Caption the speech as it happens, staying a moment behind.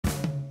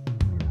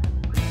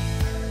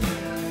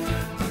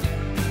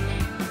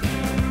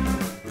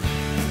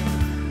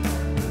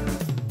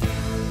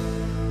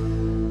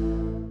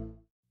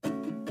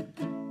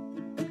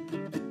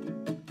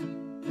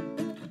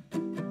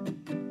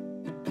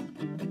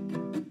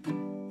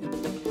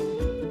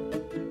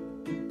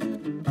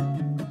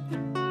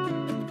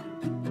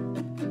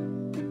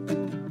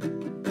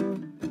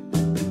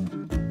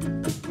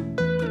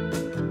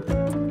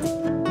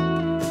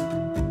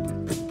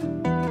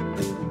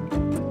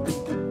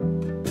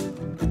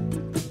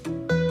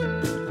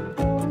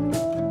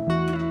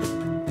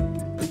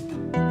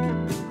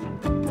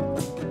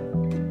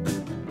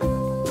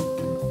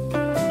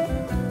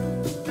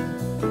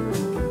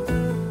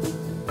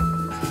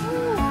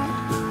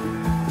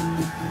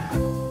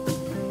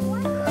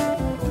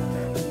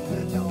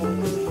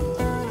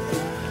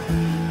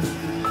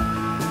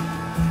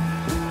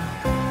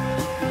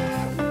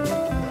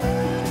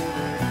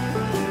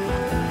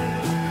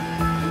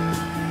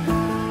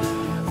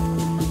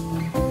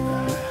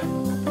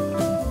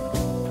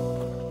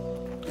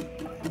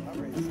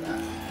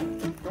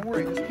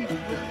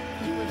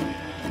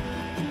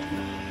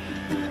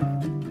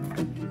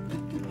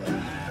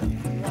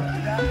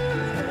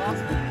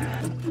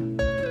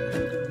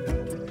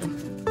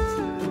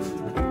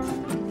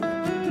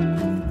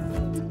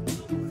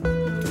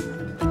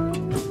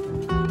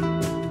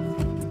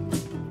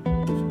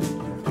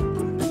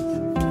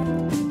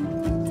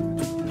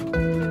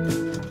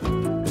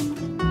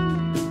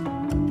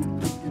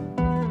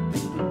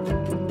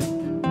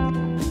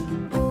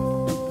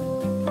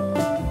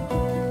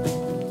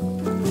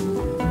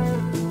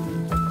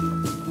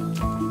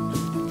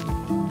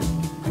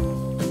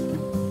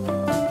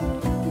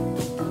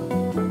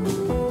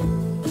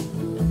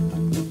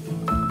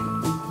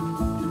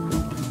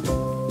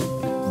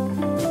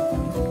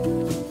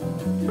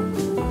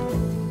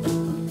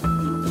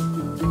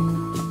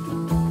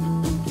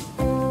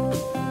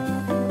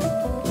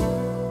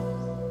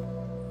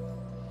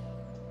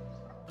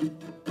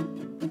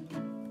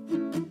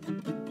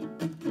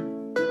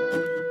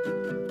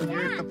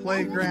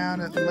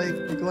playground at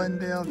Lake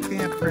Glendale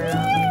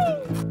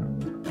Campground.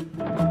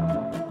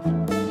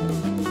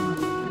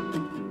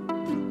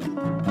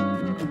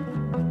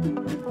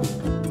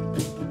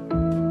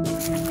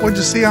 What'd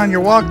you see on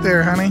your walk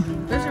there, honey?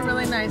 There's a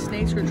really nice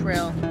nature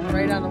trail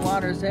right on the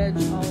water's edge,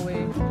 all the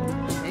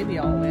way, maybe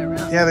all the way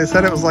around. Yeah, they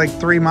said it was like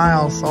 3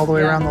 miles all the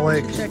way around the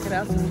lake. You should check it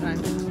out sometime.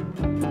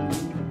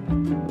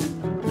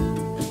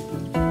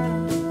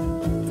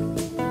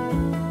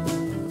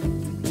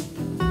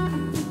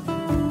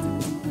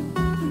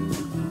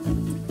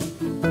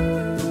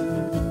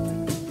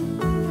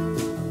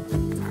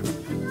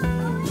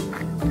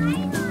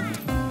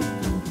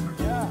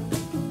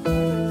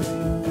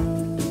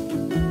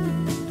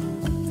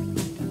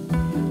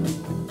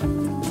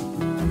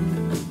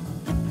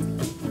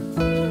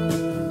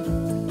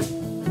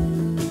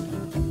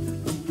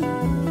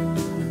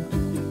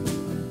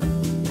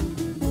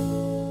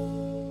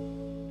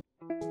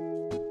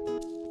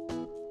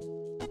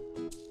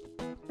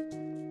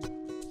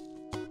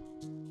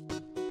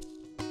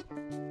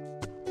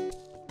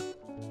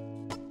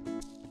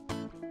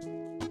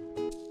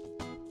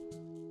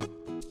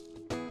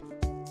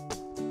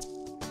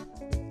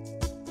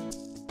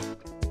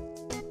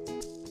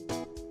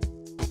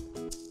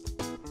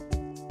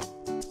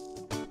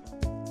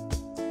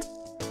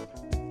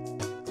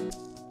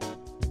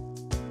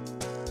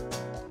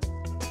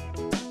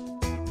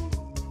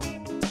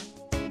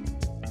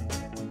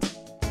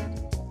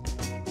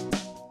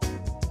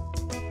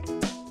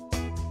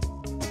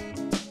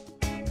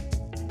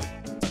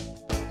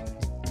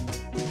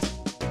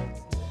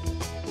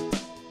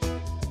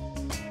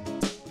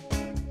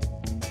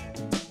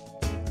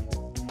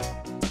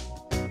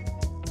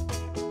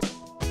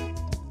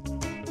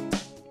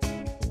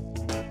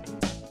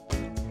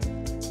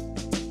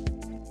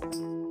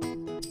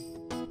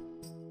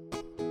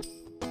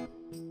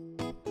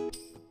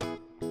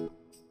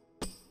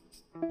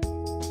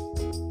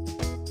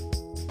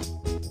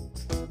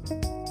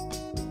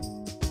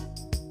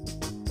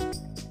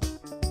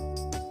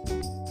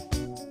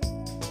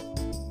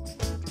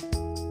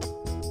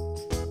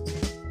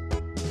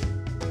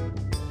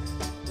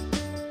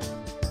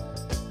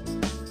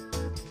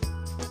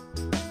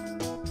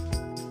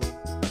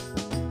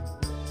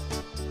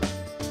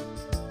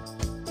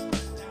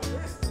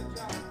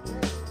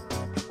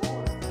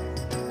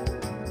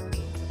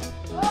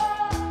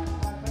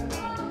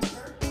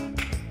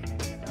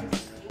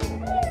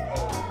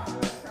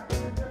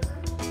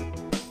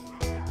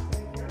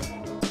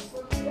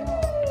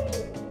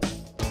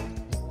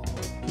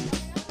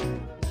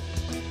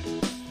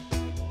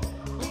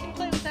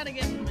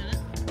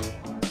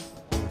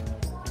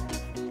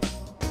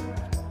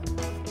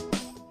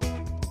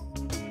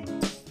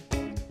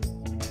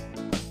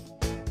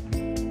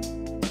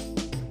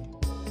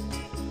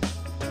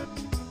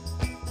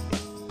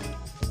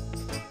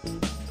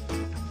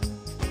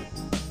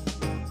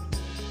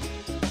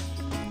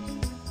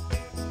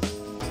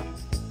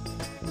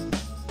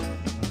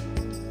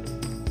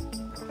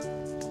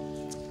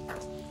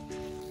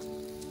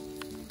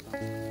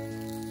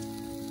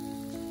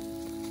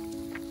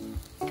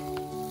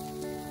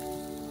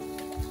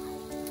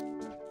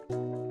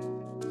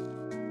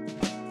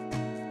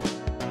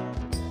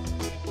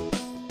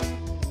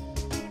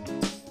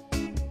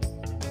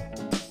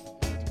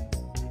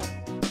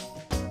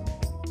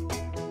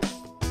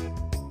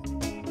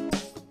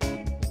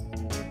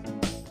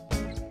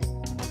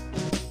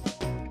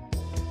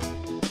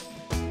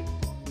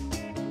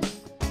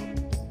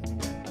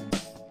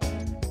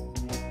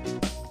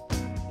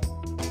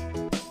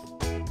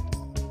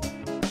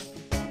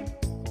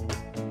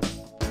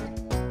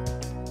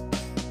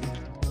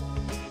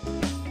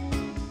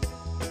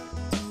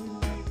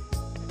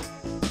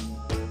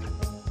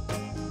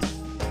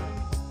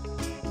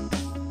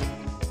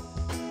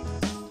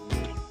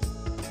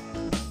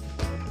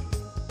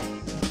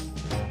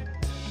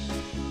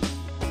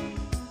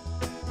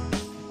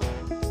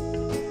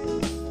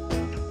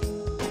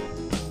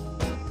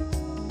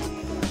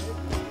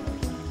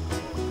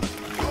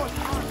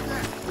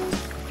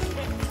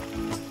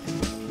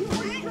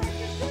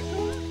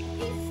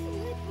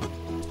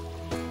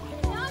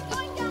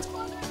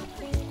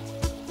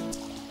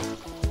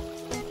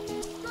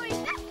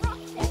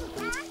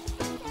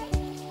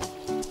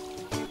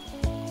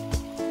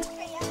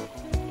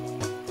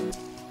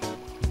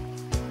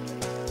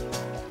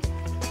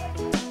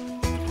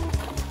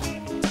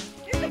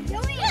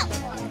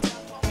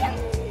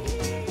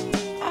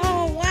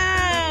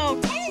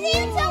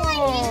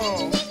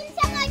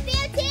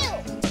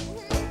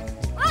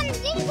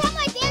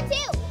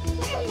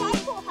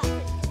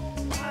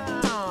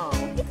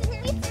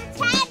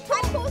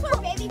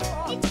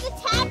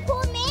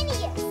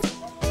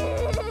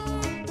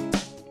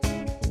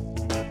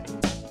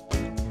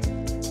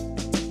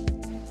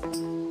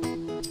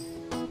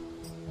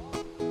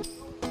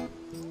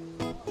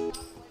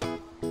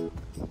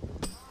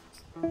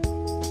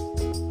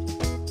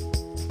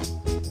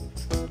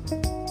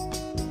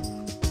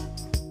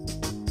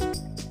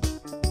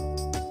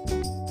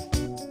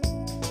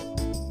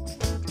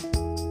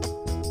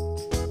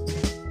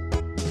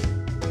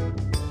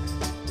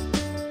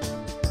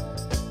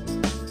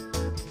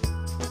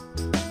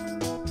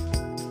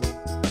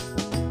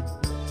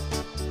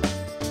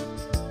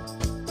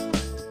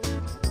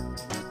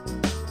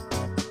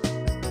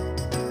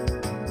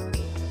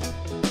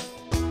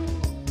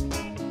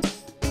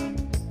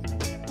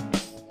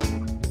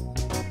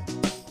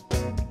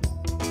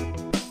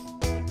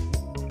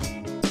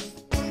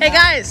 Hey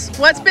guys,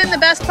 what's been the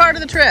best part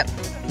of the trip?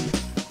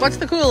 What's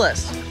the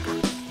coolest?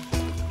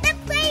 The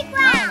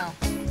playground.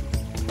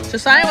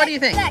 Josiah, what do you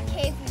think? That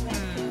cave we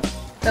went to.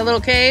 That little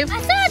cave? I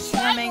saw it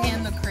Swimming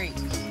in the creek.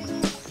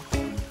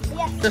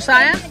 Yes,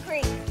 Josiah? in the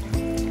creek.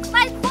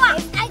 My quack.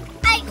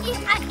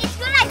 It's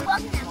good I walk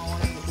them.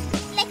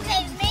 Like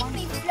they make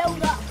me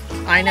float up.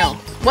 I know.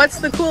 What's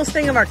the coolest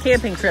thing of our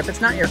camping trip?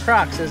 It's not your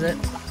Crocs, is it?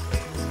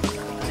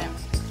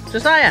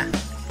 Josiah,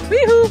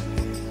 wee-hoo!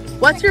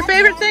 What's your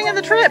favorite thing of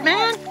the trip,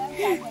 man?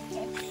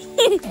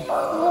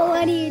 Well,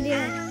 what are you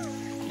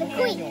doing? The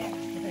creek.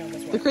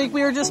 The creek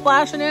we were just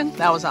splashing in?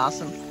 That was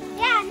awesome.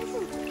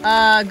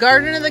 Yeah.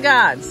 Garden of the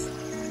Gods.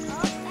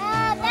 That's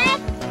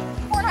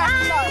 4.5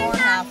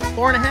 stars.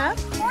 4.5?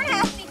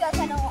 4.5 because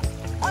I don't.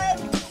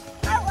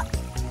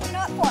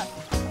 Not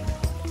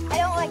 4. I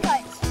don't like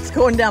heights. It's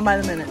going down by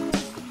the minute.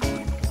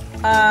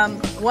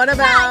 What 5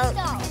 about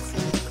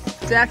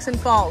stars. Jackson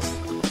Falls?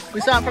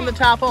 We saw it from the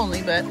top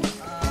only, but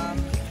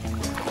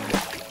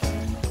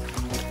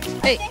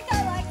hey. I think I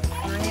like it.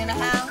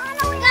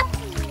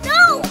 3.5.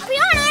 No, we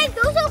aren't.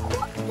 Those are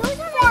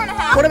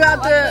 4.5.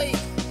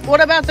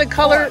 What about the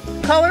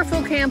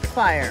colorful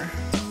campfire?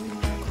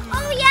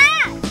 Oh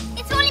yeah,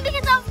 it's only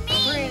because of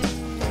me.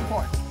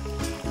 4.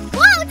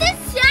 Whoa, this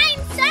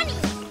shines sunny.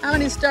 How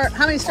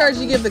many stars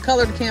do you give the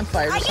colored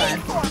campfire, I gave Josiah?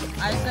 it 4.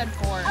 I said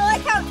 4. I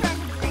like how it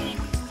turns green.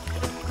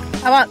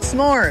 How about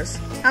s'mores?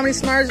 How many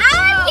s'mores? I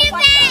would give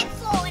that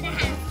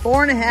 4.5.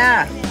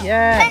 4.5. 10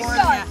 Yes.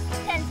 stars.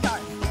 10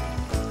 stars.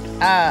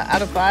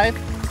 Out of 5?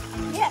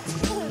 Yes.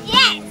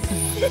 Yes.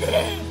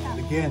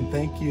 Again,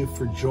 thank you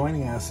for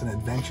joining us in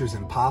Adventures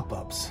and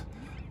Pop-Ups,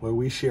 where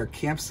we share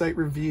campsite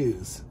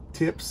reviews,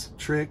 tips,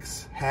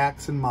 tricks,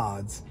 hacks, and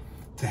mods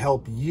to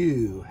help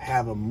you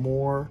have a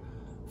more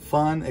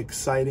fun,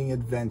 exciting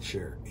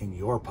adventure in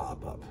your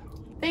pop-up.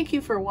 Thank you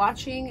for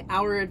watching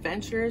our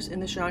adventures in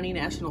the Shawnee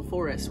National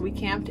Forest. We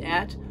camped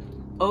at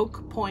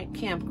Oak Point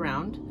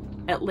Campground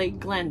at Lake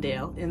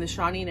Glendale in the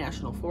Shawnee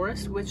National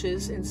Forest, which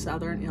is in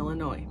southern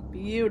Illinois.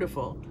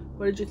 Beautiful.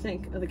 What did you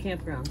think of the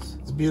campgrounds?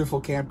 It's a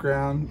beautiful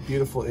campground,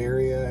 beautiful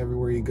area.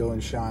 Everywhere you go in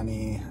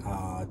Shawnee,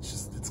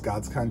 it's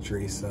God's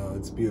country, so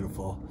it's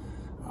beautiful.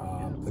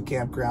 The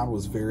campground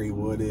was very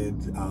wooded.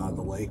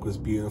 The lake was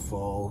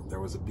beautiful. There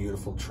was a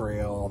beautiful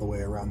trail all the way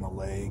around the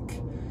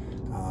lake.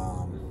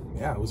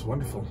 Yeah, it was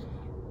wonderful.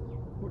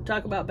 We'll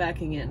talk about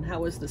backing in.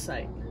 How was the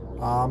site?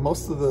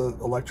 Most of the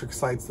electric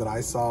sites that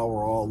I saw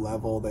were all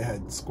level. They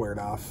had squared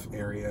off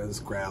areas,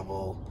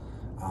 gravel.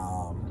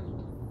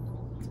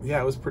 Yeah,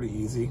 it was pretty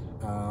easy.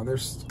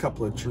 There's a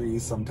couple of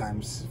trees.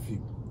 Sometimes if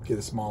you get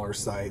a smaller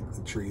site,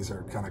 the trees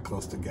are kind of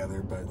close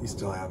together, but you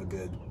still have a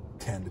good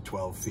 10 to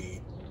 12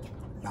 feet.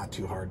 Not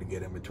too hard to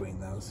get in between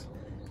those.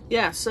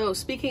 Yeah, so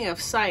speaking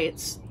of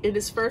sites, it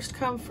is first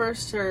come,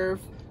 first serve.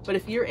 But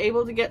if you're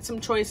able to get some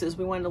choices,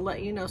 we wanted to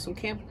let you know some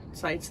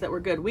campsites that were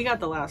good. We got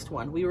the last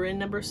one. We were in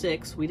number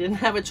 6. We didn't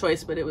have a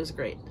choice, but it was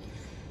great.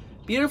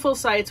 Beautiful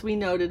sites we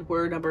noted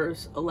were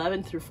numbers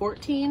 11 through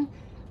 14,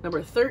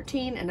 number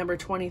 13, and number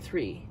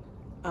 23.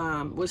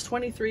 Was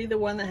 23 the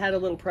one that had a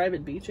little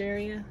private beach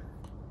area?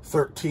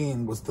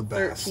 13 was the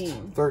best.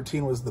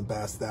 13 was the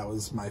best. That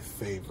was my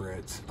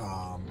favorite.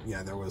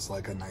 Yeah, there was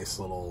like a nice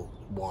little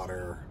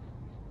water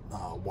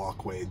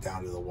walkway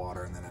down to the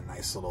water, and then a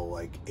nice little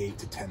like 8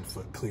 to 10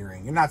 foot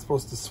clearing. You're not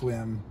supposed to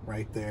swim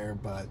right there,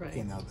 but right.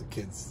 You know, the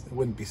kids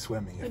wouldn't be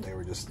swimming if they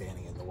were just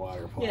standing in the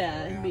water.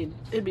 Yeah,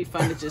 it'd be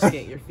fun to just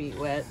get your feet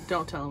wet.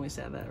 Don't tell them we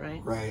said that,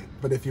 right? Right,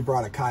 but if you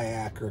brought a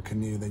kayak or a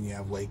canoe, then you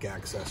have lake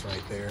access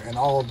right there, and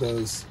all of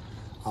those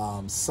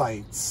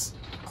sites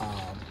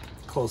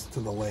close to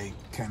the lake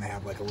kind of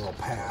have like a little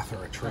path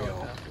or a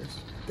trail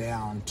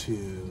down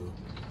to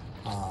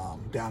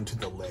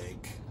the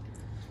lake.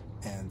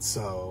 And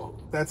so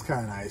that's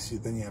kind of nice.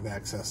 Then you have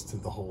access to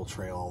the whole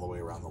trail all the way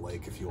around the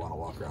lake if you want to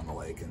walk around the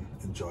lake and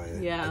enjoy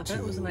it. Yeah,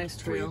 that was a nice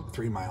trail.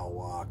 3 mile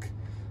walk.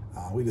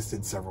 We just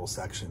did several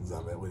sections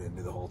of it. We didn't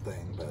do the whole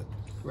thing, but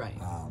right.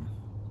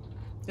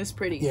 It's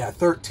pretty. Yeah,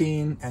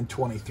 13 and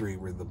 23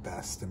 were the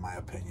best in my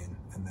opinion,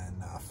 and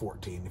then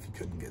 14 if you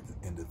couldn't get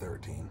into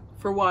 13.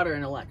 For water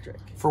and electric.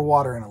 For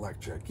water and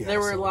electric, yeah.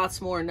 There were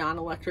lots more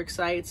non-electric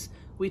sites.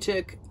 We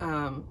took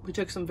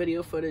some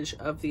video footage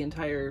of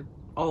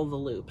all the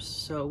loops,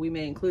 so we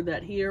may include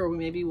that here, or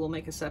maybe we'll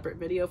make a separate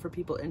video for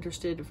people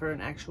interested for an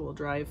actual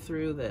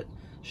drive-through that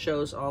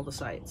shows all the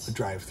sites. A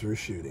drive-through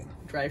shooting.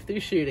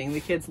 Drive-through shooting.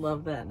 The kids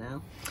love that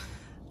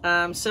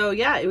now. So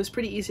yeah, it was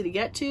pretty easy to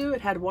get to.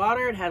 It had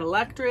water, it had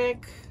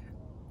electric.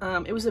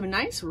 It was a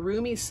nice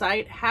roomy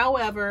site.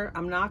 However,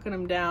 I'm knocking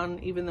them down,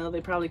 even though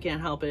they probably can't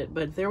help it,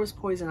 but there was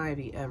poison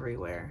ivy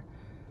everywhere.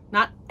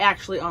 Not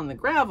actually on the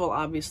gravel,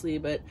 obviously,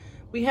 but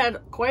we had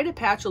quite a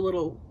patch, a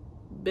little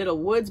bit of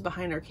woods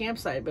behind our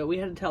campsite, but we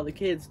had to tell the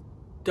kids,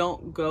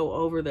 don't go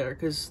over there,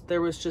 because there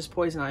was just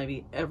poison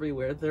ivy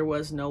everywhere. There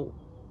was no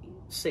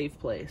safe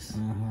place.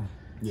 Mm-hmm.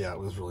 Yeah, it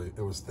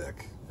was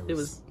thick. It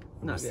was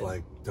not good.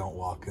 Like, don't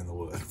walk in the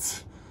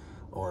woods,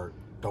 or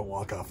don't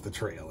walk off the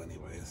trail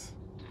anyways.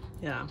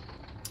 Yeah.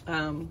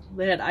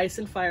 They had ice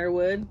and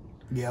firewood.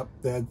 Yep,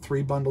 they had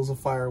 3 bundles of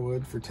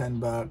firewood for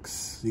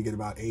 $10. You get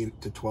about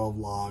 8 to 12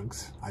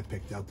 logs. I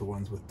picked out the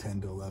ones with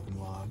 10 to 11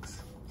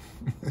 logs.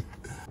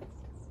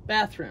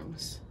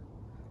 Bathrooms.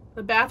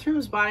 The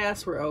bathrooms by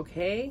us were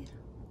okay.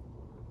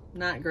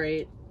 Not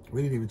great.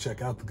 We didn't even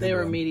check out the good They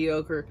were one.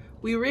 mediocre.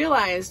 We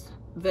realized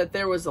that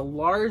there was a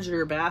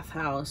larger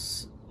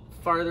bathhouse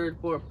farther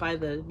by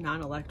the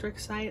non-electric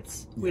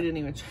sites. We didn't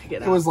even check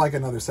it out. It was like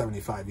another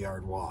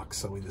 75-yard walk,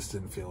 so we just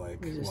didn't feel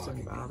like We just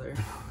walking. didn't bother.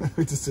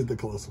 We just did the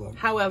close one.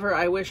 However,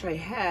 I wish I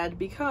had,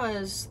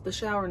 because the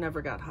shower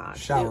never got hot.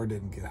 Shower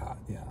didn't get hot,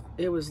 yeah.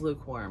 It was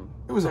lukewarm.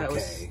 It was That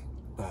okay,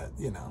 but,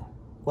 you know,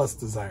 less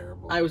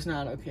desirable. I was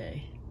not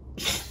okay.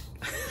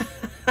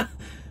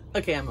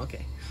 Okay, I'm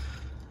okay.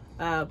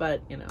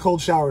 But, you know.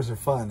 Cold showers are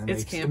fun.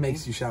 It's It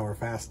makes you shower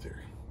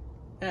faster.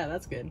 Yeah,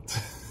 that's good.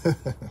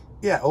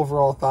 Yeah,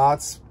 overall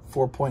thoughts,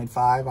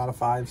 4.5 out of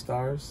 5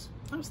 stars.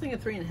 I was thinking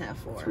 3.5,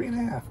 4.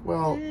 3.5.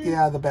 Well,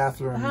 yeah, the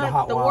bathroom, the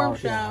hot the water, warm yeah,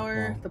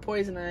 shower, well, the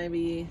poison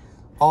ivy.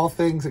 all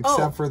things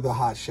except for the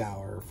hot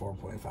shower,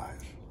 4.5.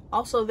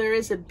 Also, there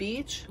is a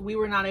beach. We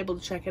were not able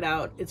to check it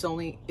out. It's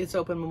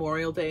open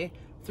Memorial Day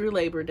through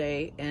Labor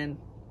Day, and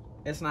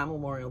it's not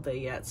Memorial Day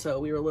yet, so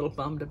we were a little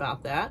bummed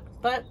about that.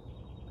 But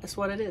that's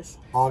what it is.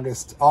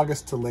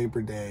 August to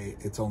Labor Day,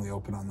 it's only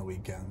open on the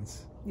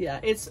weekends.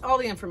 Yeah, it's all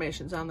the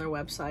information's on their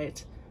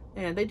website,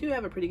 and they do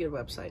have a pretty good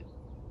website.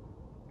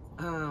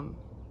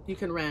 You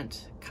can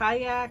rent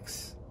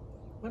kayaks.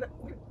 What do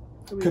we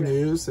rent?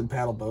 Canoes and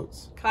paddle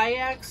boats.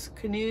 Kayaks,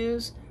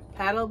 canoes,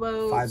 paddle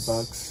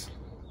boats.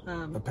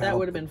 $5. That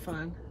would have been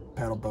fun.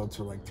 Paddle boats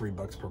are like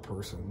 $3 per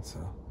person. So,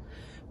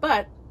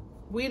 But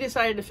we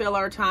decided to fill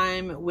our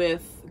time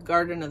with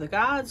Garden of the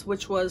Gods,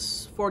 which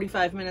was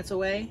 45 minutes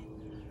away.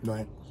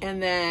 right.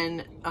 And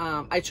then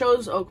I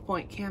chose Oak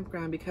Point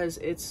Campground because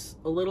it's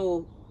a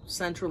little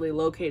centrally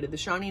located. The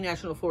Shawnee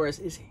National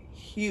Forest is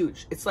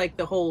huge. It's like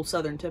the whole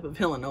southern tip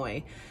of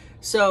Illinois.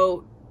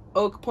 So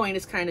Oak Point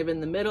is kind of in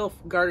the middle.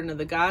 Garden of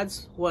the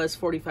Gods was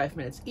 45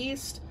 minutes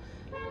east.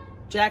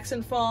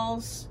 Jackson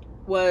Falls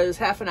was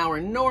half an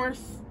hour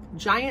north.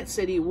 Giant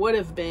City would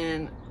have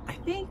been, I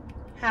think,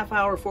 half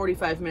hour,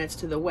 45 minutes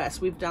to the west.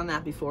 We've done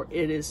that before.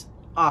 It is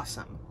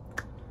awesome.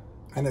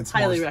 And it's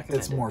Highly more, recommended.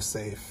 it's more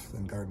safe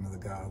than Garden of the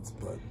Gods,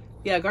 but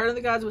Yeah, Garden of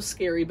the Gods was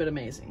scary but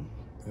amazing.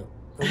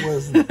 it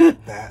wasn't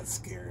that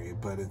scary.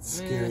 But it's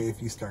scary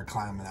if you start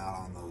climbing out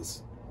on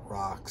those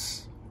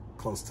rocks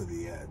close to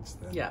the edge.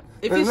 Then Yeah,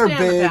 if they're, you they're stay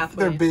on the big.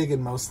 pathway. They're big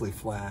and mostly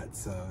flat,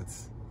 so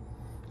it's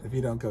if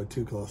you don't go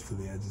too close to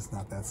the edge, it's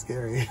not that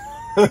scary.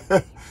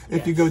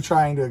 If you go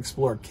trying to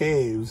explore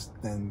caves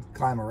and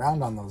climb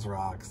around on those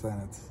rocks, then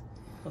it's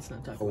Let's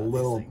not talk a about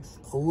little these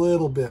things. a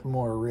little bit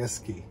more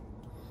risky.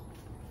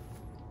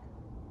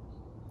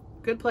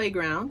 Good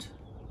playground.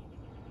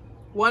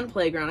 One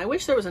playground. I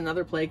wish there was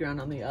another playground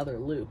on the other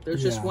loop.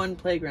 There's just Yeah. one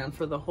playground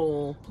for the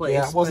whole place.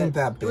 Yeah, it wasn't but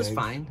that big. It was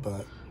fine.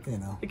 But, you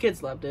know, The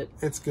kids loved it.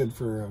 it's good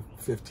for a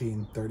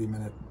 15,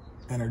 30-minute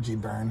energy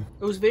burn.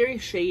 It was very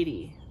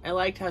shady. I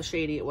liked how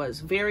shady it was.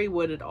 Very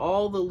wooded.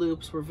 All the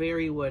loops were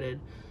very wooded.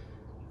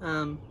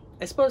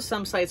 I suppose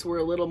some sites were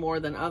a little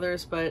more than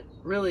others, but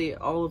really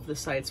all of the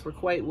sites were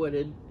quite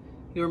wooded.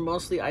 You were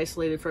mostly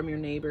isolated from your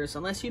neighbors.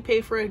 Unless you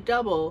pay for a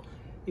double,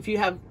 if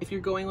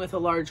you're going with a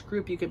large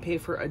group, you can pay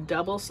for a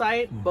double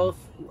site. Both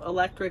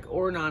electric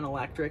or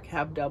non-electric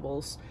have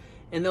doubles.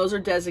 And those are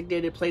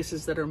designated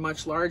places that are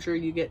much larger.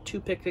 You get 2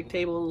 picnic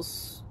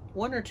tables,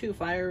 1 or 2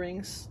 fire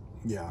rings.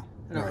 Yeah.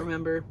 I don't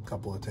remember. A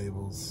couple of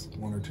tables,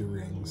 1 or 2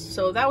 rings.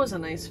 So that was a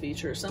nice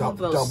feature. Some of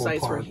those double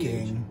sites were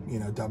parking, huge. you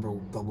know,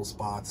 double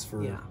spots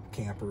for Yeah.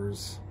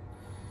 campers.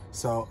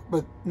 So,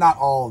 but not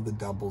all of the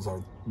doubles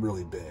are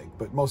really big,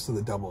 but most of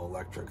the double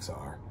electrics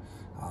are.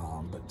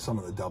 But some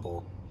of the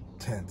double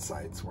tent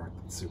sites weren't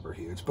super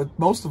huge, but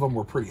most of them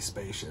were pretty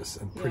spacious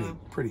and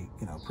pretty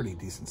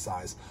decent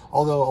size.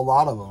 Although a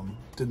lot of them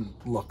didn't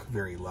look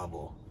very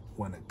level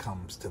when it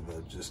comes to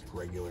the just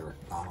regular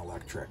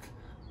non-electric.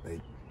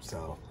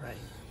 Right.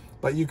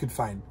 But you could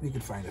find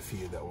a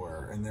few that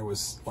were, and there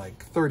was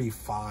like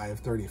 35,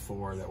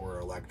 34 that were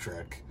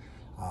electric.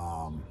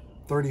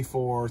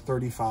 34,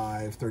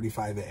 35,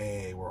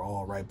 35A were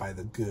all right by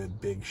the good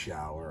big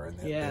shower, and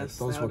those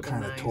that were would've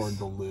kind been of nice. toward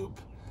the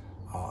loop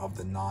of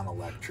the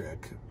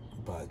non-electric,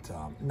 but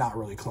not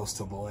really close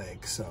to the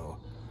lake. So,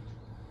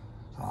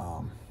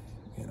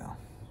 you know,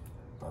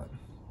 but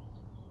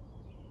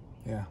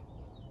yeah.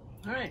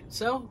 All right,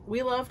 so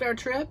we loved our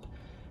trip.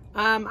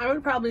 I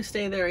would probably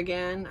stay there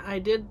again. I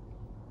did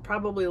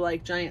probably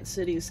like Giant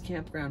City's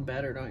campground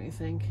better, don't you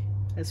think?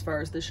 As far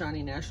as the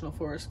Shawnee National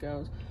Forest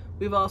goes.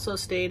 We've also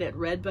stayed at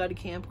Redbud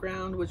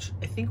Campground, which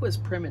I think was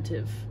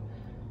primitive.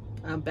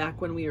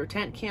 Back when we were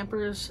tent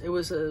campers, it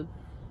was a...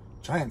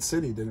 Giant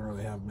City didn't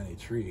really have many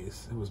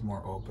trees. It was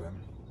more open.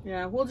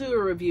 Yeah, we'll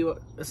do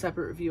a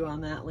separate review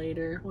on that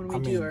later when we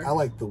do our... I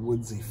like the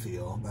woodsy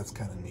feel. That's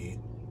kind of neat.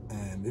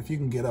 And if you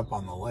can get up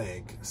on the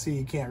lake, see,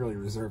 you can't really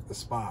reserve the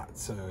spot.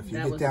 So if you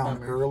That get was a down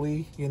bummer.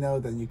 early, you know,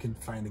 then you can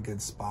find a good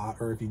spot.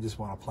 Or if you just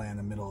want to plan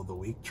a middle of the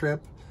week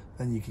trip,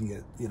 then you can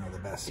get, you know, the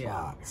best Yeah.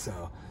 spot.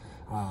 So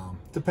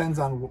Depends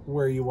on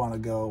where you want to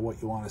go,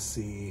 what you want to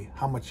see,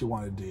 how much you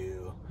want to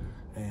do,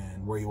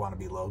 and where you want to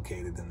be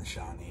located in the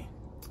Shawnee.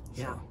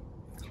 Yeah.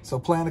 So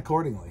plan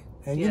accordingly.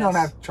 And you don't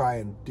have to try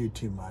and do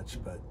too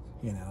much, but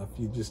you know, if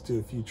you just do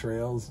a few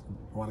trails,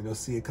 want to go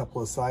see a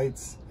couple of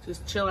sites,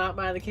 just chill out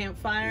by the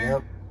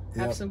campfire.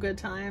 Have some good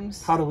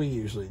times. How do we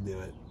usually do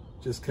it?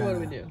 Just kind of.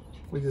 What do we do?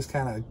 We just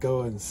kind of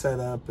go and set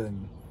up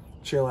and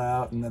chill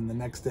out, and then the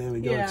next day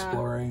we go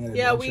exploring and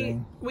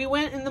adventuring. we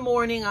went in the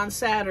morning on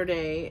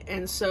Saturday,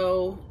 and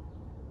so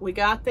we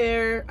got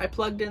there. I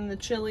plugged in the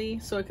chili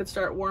so it could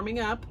start warming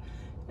up,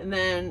 and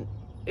then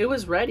it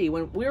was ready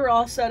when we were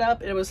all set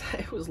up. It was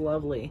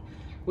lovely.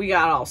 We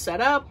got all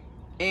set up,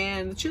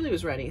 and the chili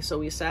was ready. So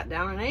we sat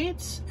down and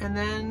ate, and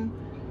then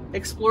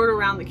explored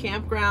around the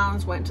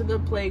campgrounds, went to the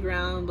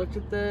playground, looked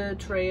at the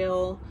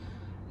trail,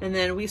 and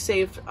then we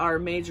saved our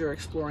major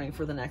exploring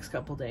for the next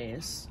couple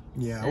days.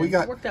 Yeah, and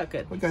it worked out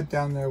good. We got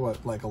down there,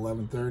 what, like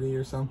 11:30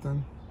 or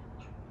something?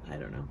 I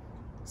don't know.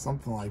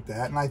 Something like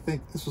that. And I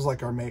think this was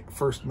like our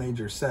first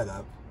major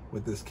setup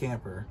with this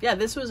camper. Yeah,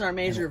 this was our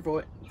major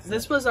voyage.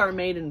 This was our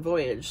maiden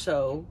voyage,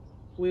 so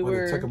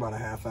it took about a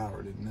half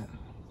hour, didn't it?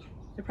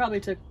 It probably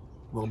took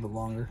a little bit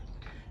longer.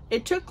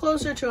 It took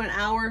closer to an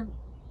hour.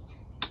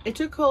 It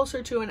took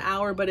closer to an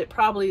hour, but it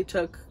probably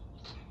took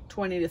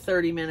 20 to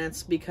 30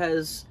 minutes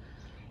because,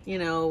 you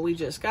know, we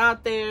just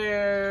got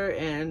there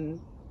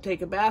and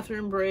take a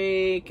bathroom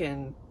break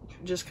and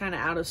just kind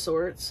of out of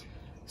sorts.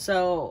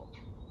 So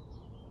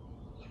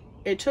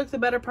it took the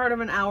better part of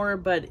an hour,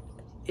 but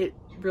it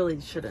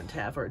really shouldn't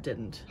have, or it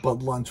didn't. But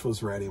lunch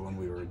was ready when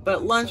we were done.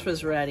 But lunch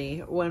was ready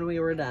when we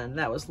were done.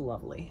 That was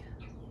lovely.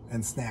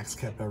 And snacks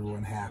kept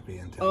everyone happy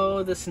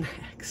until... the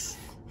snacks.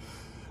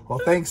 Well,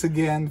 thanks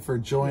again for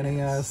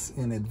joining us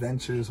in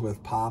Adventures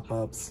with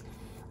Pop-Ups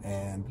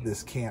and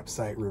this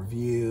campsite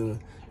review.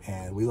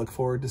 And we look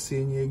forward to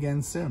seeing you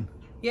again soon.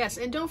 Yes,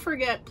 and don't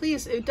forget,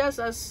 please, it does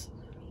us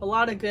a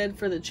lot of good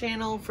for the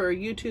channel, for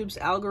YouTube's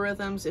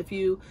algorithms. If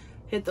you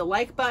hit the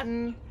like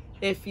button,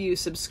 if you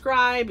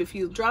subscribe, if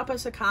you drop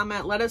us a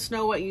comment, let us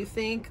know what you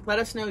think. Let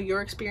us know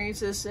your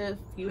experiences if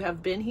you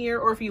have been here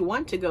or if you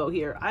want to go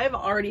here. I've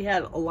already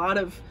had a lot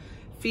of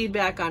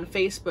feedback on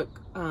Facebook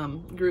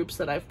groups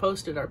that I've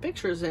posted our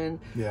pictures in.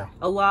 Yeah.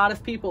 A lot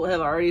of people have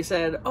already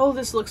said, oh,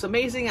 this looks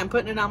amazing. I'm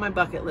putting it on my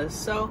bucket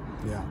list. So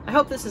yeah, I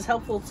hope this is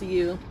helpful to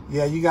you.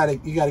 Yeah, you gotta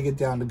get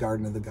down to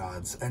Garden of the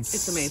Gods and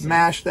it's amazing.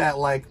 Smash that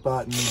like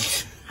button,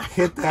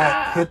 hit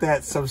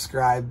that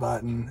subscribe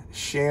button,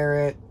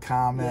 share it,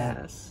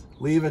 comment,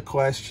 leave a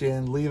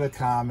question, leave a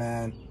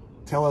comment.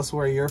 Tell us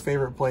where your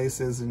favorite place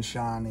is in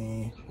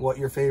Shawnee, what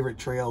your favorite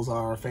trails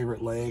are,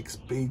 favorite lakes,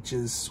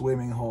 beaches,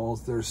 swimming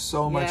holes. There's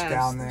so much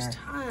down there. There's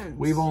tons.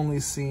 We've only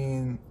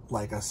seen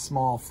like a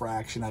small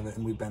fraction of it,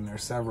 and we've been there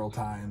several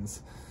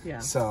times. Yeah.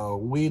 So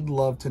we'd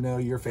love to know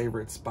your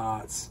favorite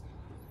spots.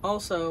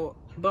 Also,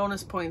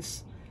 bonus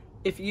points,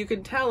 if you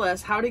could tell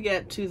us how to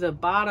get to the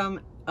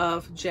bottom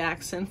of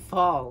Jackson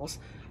Falls.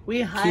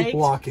 We hiked. Keep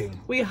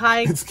walking. We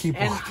hiked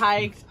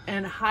hiked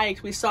and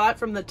hiked. We saw it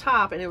from the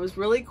top, and it was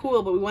really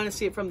cool, but we wanted to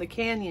see it from the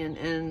canyon,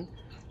 and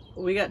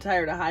we got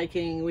tired of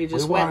hiking. We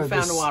just went and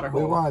found a water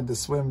hole. We wanted to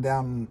swim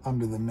down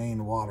under the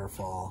main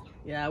waterfall.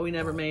 Yeah, we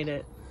never made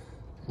it.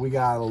 We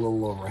got a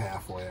little over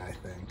halfway, I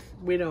think.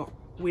 We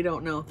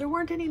don't know. There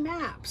weren't any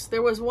maps.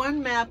 There was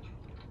one map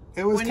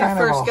it was when kind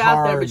you of first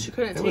got there, but you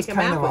couldn't take a map with you. It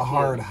was kind of a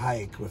hard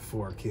hike with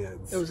 4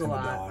 kids. It was a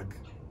lot. Dog.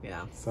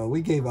 Yeah. So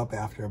we gave up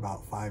after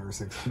about 500 or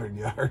 600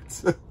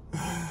 yards.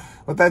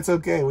 But that's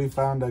okay. We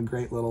found a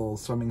great little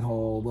swimming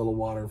hole, little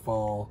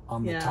waterfall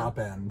on the top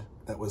end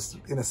that was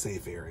in a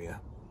safe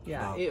area.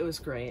 Yeah, it was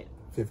great.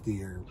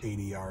 50 or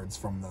 80 yards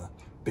from the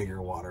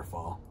bigger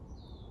waterfall,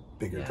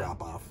 bigger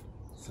drop off.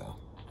 So,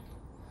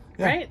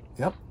 yeah. Right.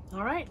 Yep.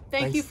 All right.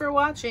 Thanks you for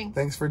watching.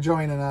 Thanks for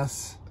joining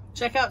us.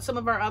 Check out some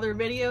of our other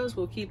videos.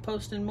 We'll keep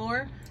posting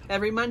more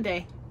every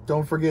Monday.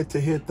 Don't forget to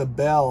hit the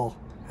bell.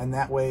 And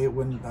that way,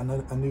 when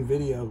a new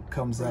video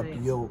comes up,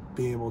 you'll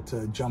be able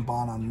to jump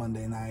on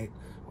Monday night,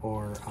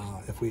 or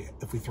if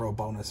we throw a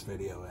bonus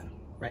video in.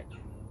 Right.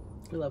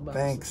 We love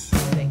bonuses. Thanks.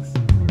 Thanks.